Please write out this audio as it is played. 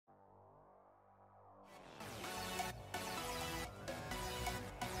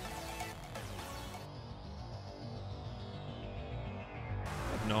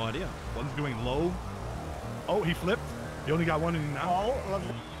no idea. One's doing low. Oh, he flipped. He only got one in now. Oh,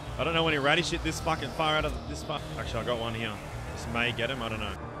 I don't know when he ratty shit this fucking far out of this far. Actually, I got one here. This may get him. I don't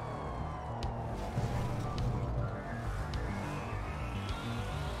know.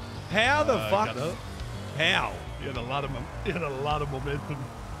 How the fuck? How? He had a lot of momentum.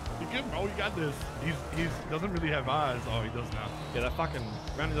 You good, bro. You got this. He's doesn't really have eyes. Oh, he does now. Yeah, that fucking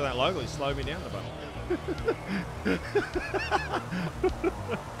ran into that logo. He slowed me down a bit.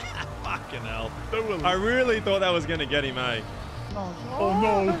 Fucking hell. I really thought that was gonna get him, eh? no. Oh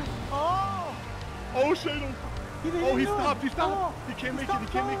no. Oh. Oh, Shadle. Oh, he stopped. He stopped. Oh, He can't make it. He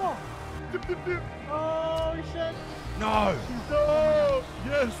can't make it. Dip, dip, dip. Oh, shit. No. No.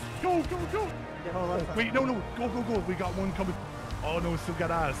 Yes. Go, go, go. Yeah, hold on. Wait, no, no. Go, go, go. We got one coming. Oh, no. Still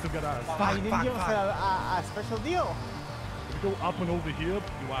got eyes. Still got eyes. You didn't give us a special deal. We go up and over here.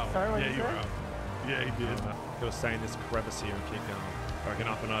 Wow. Sorry, what yeah, you you were said? out. Yeah, he did. He was saying this crevice here and keep going. I reckon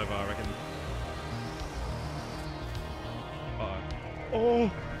up and over. I reckon. Oh.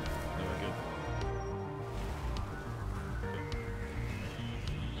 No, we're good.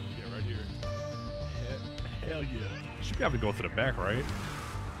 Yeah, right here. Hell yeah. Should be able to go to the back, right?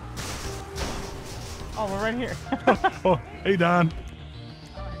 Oh, we're right here. Oh, hey, Don.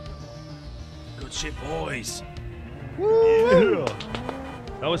 Good shit, boys. Woo! Yeah.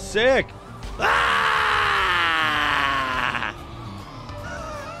 That was sick. Ah!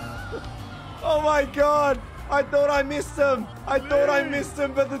 Oh my god. I thought I missed him. I thought I missed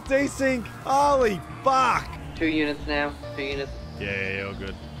him, but the desync. Holy fuck. 2 units now. 2 units. Yeah, all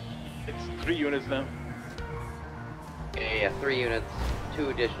good. It's 3 units now. Yeah, 3 units. 2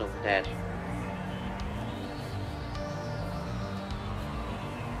 additionals attached.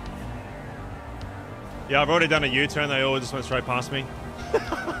 Yeah, I've already done a U-turn. They all just went straight past me.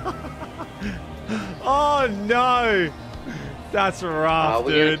 Oh no. That's rough,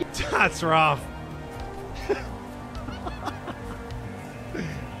 dude. That's rough.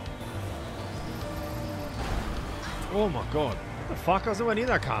 Oh my god. What the fuck? I was nowhere near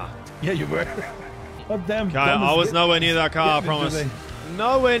that car. Yeah, you were. Oh, damn. Okay, I was nowhere near that car, I promise. today.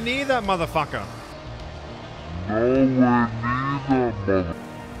 Nowhere near that motherfucker. Nowhere near that mother.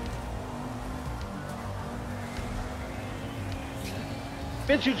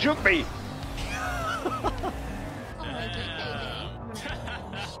 Bitch, you juke me!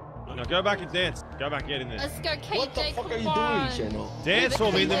 No, go back and dance. Go back, get in there. Let's go, KJ. What the fuck are you doing, Channel? Dance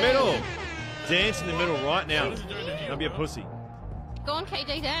for me in the middle. Dance in the middle right now. Don't be a pussy. Go on,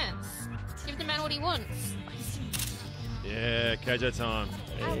 KJ, dance. Give the man what he wants. Yeah, KJ time.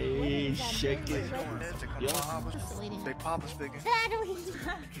 Hey, shake it. They pop us big. There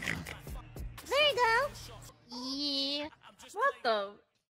you go. Yeah. What the?